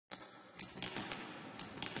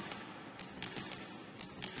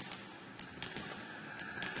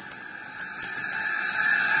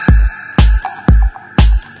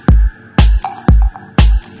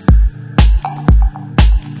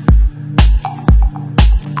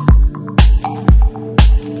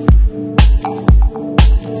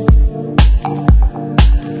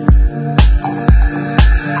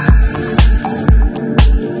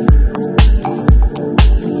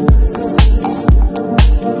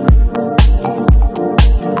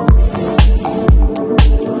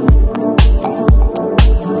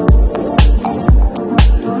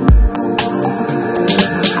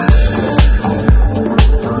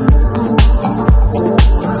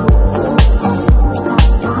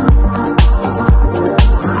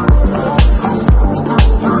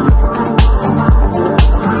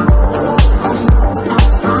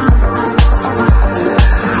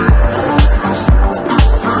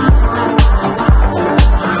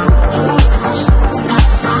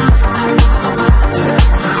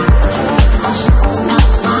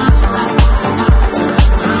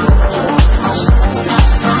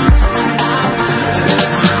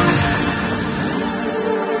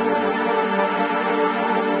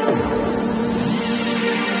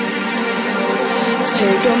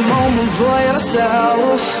Take a moment for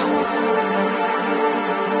yourself.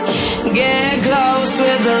 Get close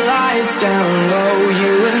with the lights down low.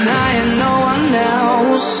 You and I and no one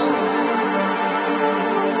else.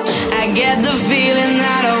 I get the feeling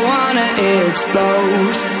that I wanna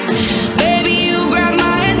explode. Baby, you grab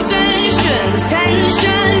my attention.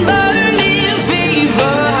 Tension, burning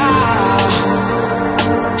fever.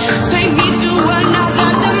 Take me to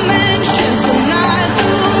another dimension tonight.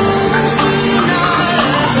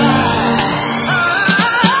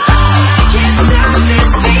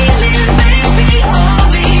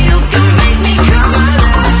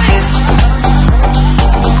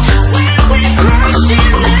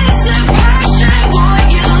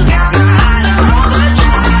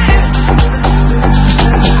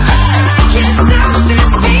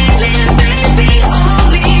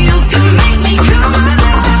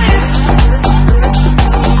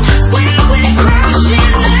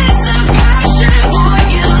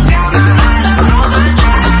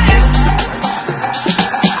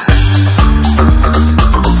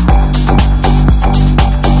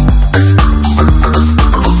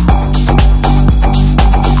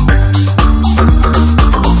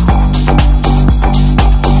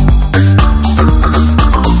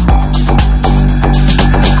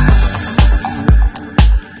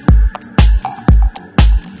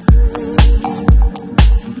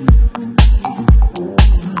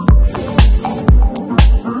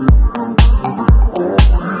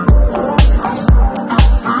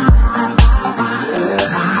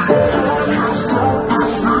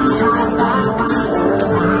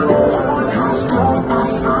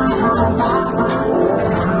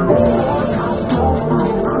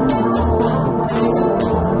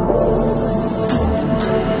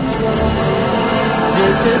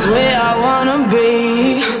 This is where I wanna be.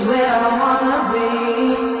 This is where I wanna be.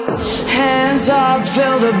 Hands up,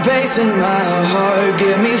 feel the bass in my heart.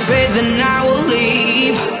 Give me faith and I will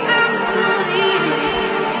leave.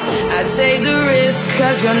 I take the risk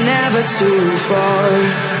 'cause you're never too far.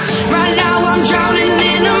 Right now I'm drowning